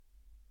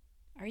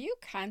you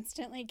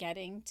constantly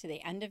getting to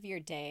the end of your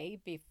day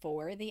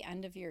before the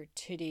end of your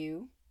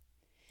to-do?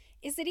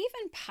 Is it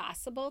even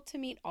possible to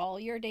meet all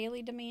your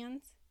daily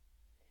demands?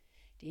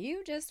 Do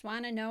you just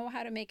want to know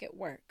how to make it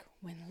work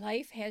when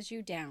life has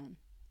you down?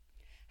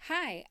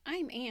 Hi,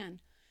 I'm Anne,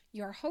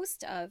 your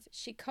host of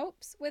She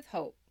Copes with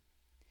Hope.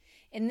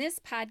 In this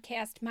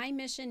podcast, my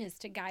mission is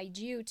to guide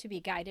you to be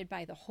guided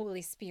by the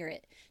Holy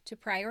Spirit to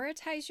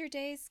prioritize your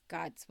days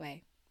God's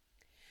way.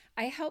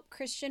 I help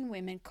Christian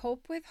women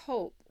cope with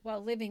hope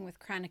while living with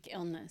chronic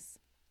illness.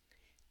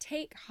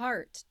 Take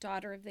heart,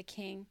 daughter of the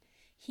King.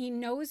 He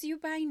knows you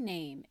by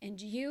name,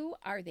 and you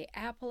are the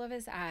apple of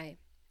his eye.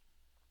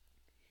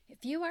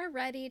 If you are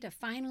ready to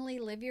finally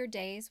live your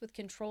days with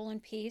control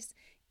and peace,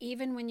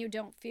 even when you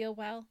don't feel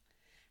well,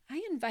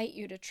 I invite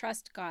you to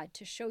trust God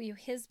to show you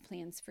his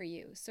plans for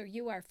you so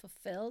you are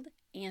fulfilled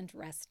and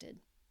rested.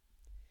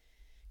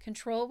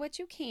 Control what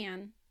you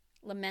can,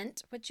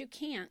 lament what you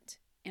can't,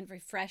 and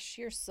refresh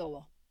your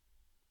soul.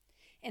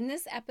 In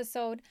this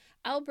episode,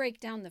 I'll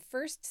break down the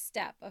first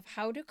step of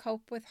how to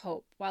cope with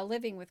hope while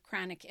living with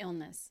chronic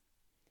illness.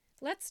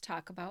 Let's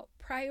talk about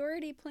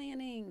priority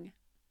planning.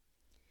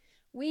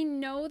 We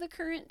know the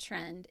current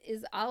trend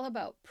is all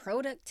about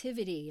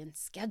productivity and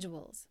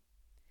schedules.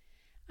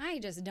 I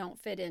just don't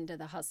fit into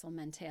the hustle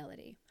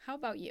mentality. How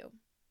about you?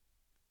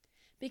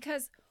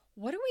 Because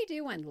what do we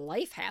do when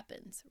life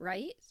happens,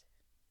 right?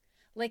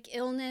 Like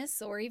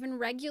illness or even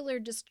regular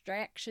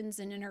distractions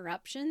and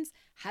interruptions,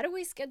 how do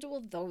we schedule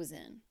those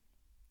in?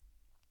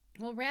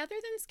 Well, rather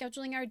than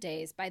scheduling our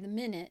days by the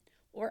minute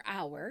or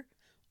hour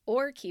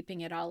or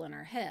keeping it all in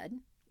our head,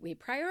 we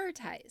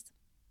prioritize.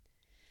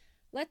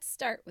 Let's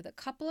start with a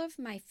couple of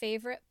my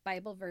favorite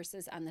Bible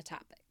verses on the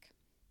topic.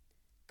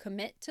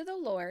 Commit to the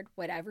Lord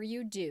whatever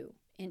you do,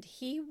 and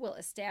he will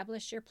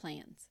establish your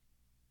plans.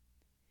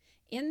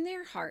 In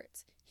their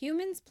hearts,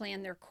 humans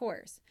plan their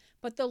course,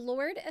 but the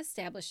Lord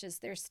establishes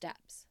their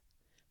steps.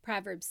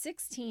 Proverbs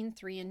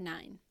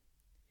 16:3-9.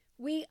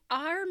 We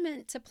are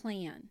meant to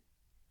plan,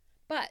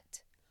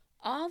 but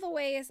all the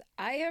ways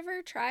I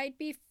ever tried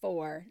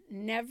before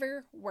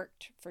never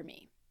worked for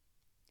me.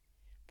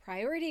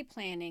 Priority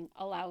planning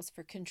allows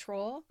for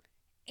control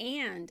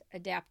and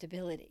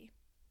adaptability.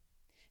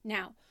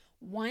 Now,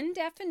 one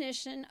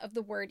definition of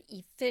the word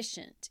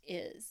efficient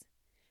is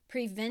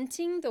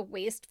preventing the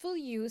wasteful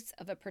use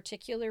of a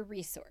particular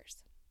resource.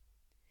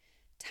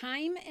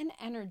 Time and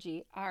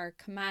energy are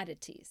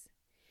commodities.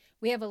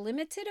 We have a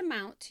limited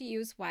amount to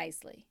use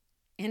wisely,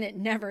 and it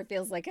never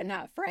feels like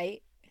enough,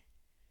 right?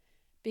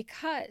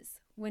 Because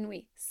when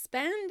we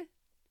spend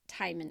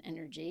time and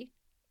energy,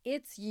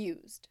 it's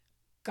used,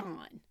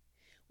 gone.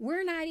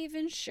 We're not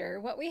even sure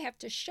what we have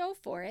to show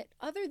for it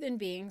other than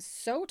being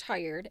so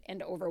tired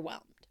and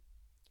overwhelmed.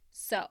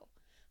 So,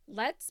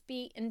 let's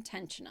be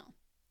intentional.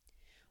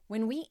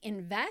 When we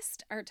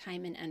invest our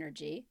time and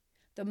energy,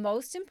 the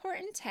most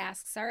important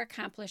tasks are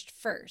accomplished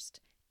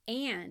first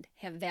and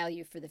have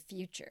value for the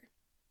future.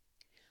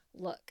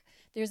 Look,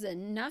 there's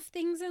enough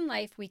things in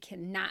life we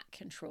cannot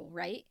control,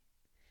 right?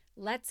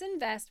 Let's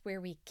invest where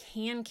we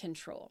can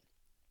control.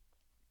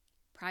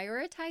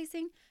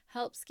 Prioritizing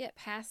helps get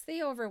past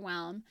the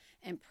overwhelm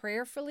and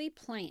prayerfully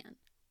plan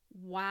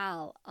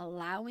while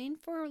allowing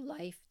for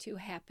life to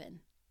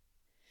happen.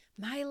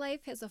 My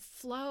life has a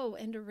flow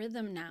and a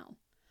rhythm now,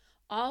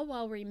 all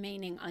while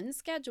remaining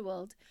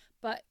unscheduled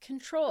but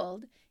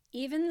controlled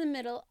even in the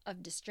middle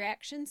of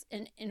distractions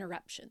and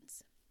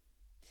interruptions.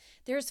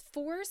 There's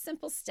 4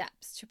 simple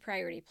steps to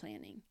priority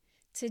planning.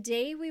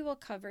 Today we will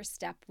cover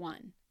step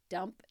 1,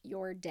 dump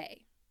your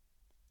day.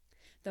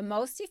 The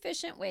most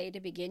efficient way to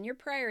begin your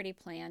priority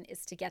plan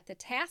is to get the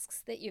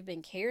tasks that you've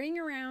been carrying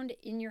around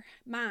in your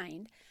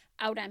mind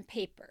out on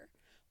paper,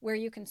 where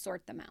you can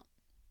sort them out.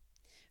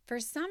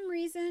 For some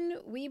reason,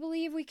 we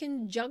believe we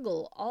can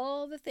juggle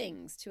all the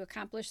things to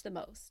accomplish the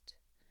most.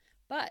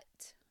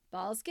 But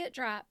balls get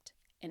dropped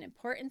and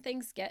important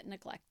things get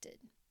neglected.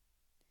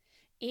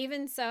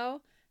 Even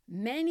so,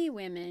 many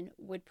women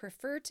would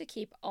prefer to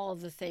keep all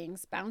the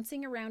things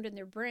bouncing around in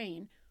their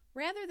brain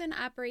rather than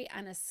operate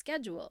on a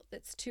schedule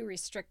that's too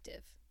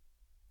restrictive.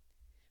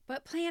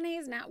 But plan A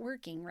is not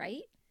working,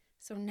 right?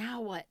 So now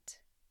what?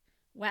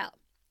 Well,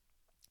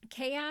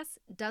 chaos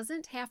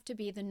doesn't have to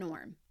be the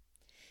norm.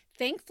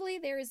 Thankfully,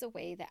 there is a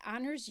way that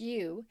honors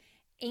you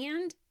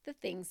and the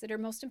things that are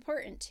most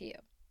important to you.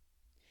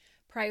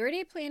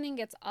 Priority planning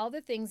gets all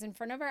the things in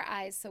front of our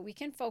eyes so we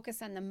can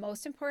focus on the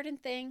most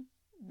important thing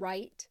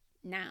right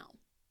now.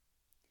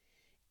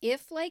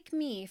 If, like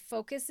me,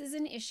 focus is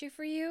an issue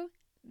for you,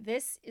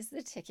 this is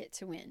the ticket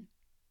to win.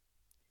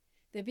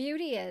 The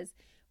beauty is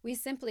we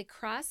simply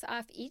cross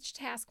off each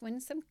task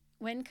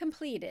when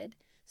completed,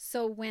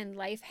 so when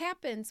life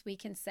happens, we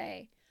can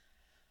say,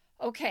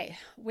 okay,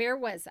 where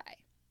was I?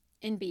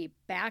 And be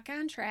back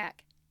on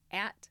track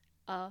at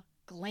a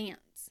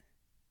glance.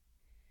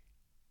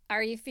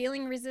 Are you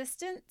feeling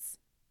resistance?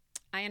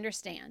 I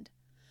understand.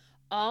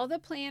 All the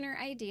planner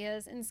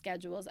ideas and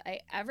schedules I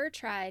ever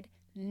tried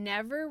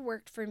never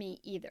worked for me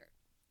either.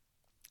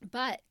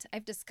 But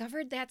I've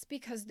discovered that's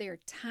because they're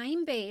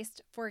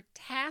time-based for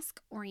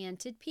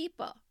task-oriented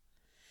people.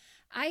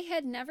 I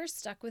had never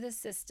stuck with a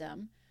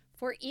system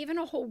for even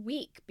a whole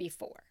week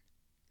before.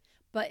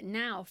 But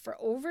now, for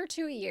over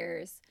 2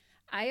 years,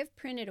 I have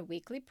printed a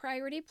weekly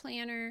priority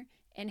planner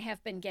and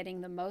have been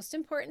getting the most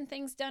important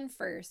things done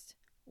first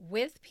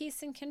with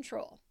peace and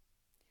control,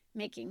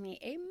 making me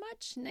a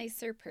much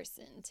nicer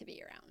person to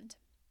be around.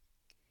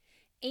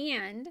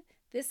 And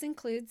this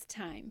includes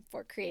time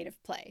for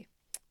creative play.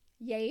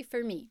 Yay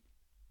for me.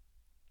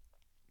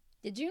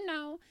 Did you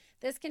know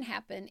this can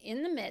happen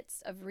in the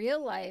midst of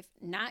real life,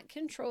 not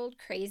controlled,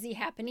 crazy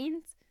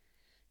happenings?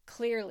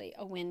 Clearly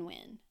a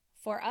win-win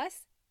for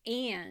us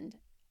and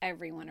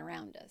everyone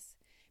around us.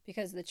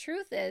 Because the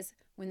truth is,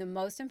 when the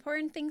most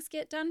important things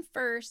get done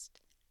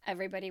first,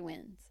 everybody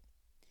wins.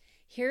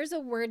 Here's a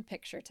word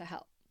picture to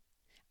help.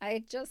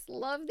 I just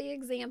love the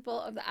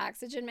example of the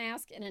oxygen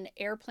mask in an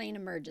airplane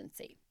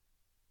emergency.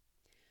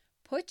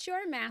 Put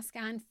your mask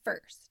on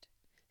first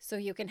so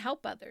you can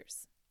help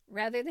others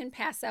rather than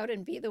pass out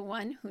and be the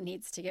one who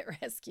needs to get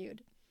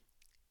rescued.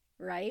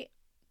 Right?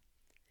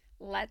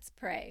 Let's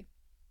pray.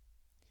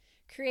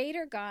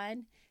 Creator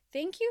God,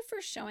 thank you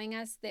for showing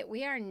us that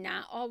we are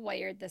not all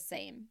wired the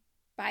same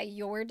by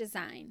your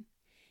design,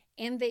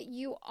 and that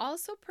you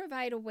also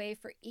provide a way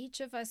for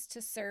each of us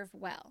to serve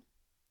well.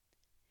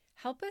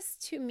 Help us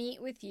to meet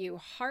with you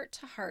heart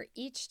to heart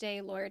each day,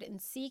 Lord,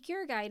 and seek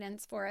your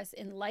guidance for us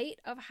in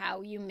light of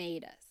how you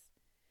made us.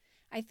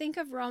 I think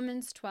of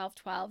Romans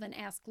 12:12 and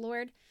ask,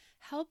 Lord,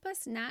 help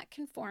us not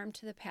conform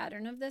to the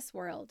pattern of this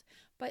world,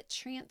 but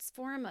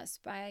transform us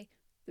by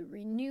the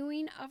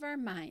renewing of our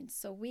minds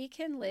so we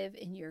can live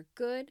in your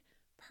good,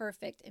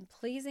 perfect, and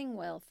pleasing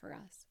will for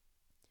us.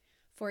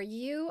 For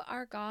you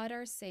are God,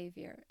 our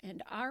Savior,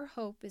 and our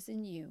hope is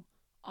in you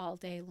all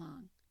day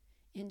long.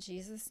 In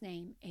Jesus'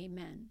 name,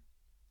 amen.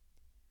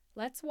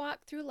 Let's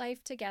walk through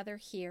life together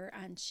here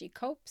on She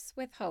Copes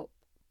with Hope.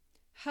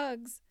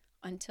 Hugs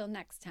until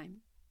next time.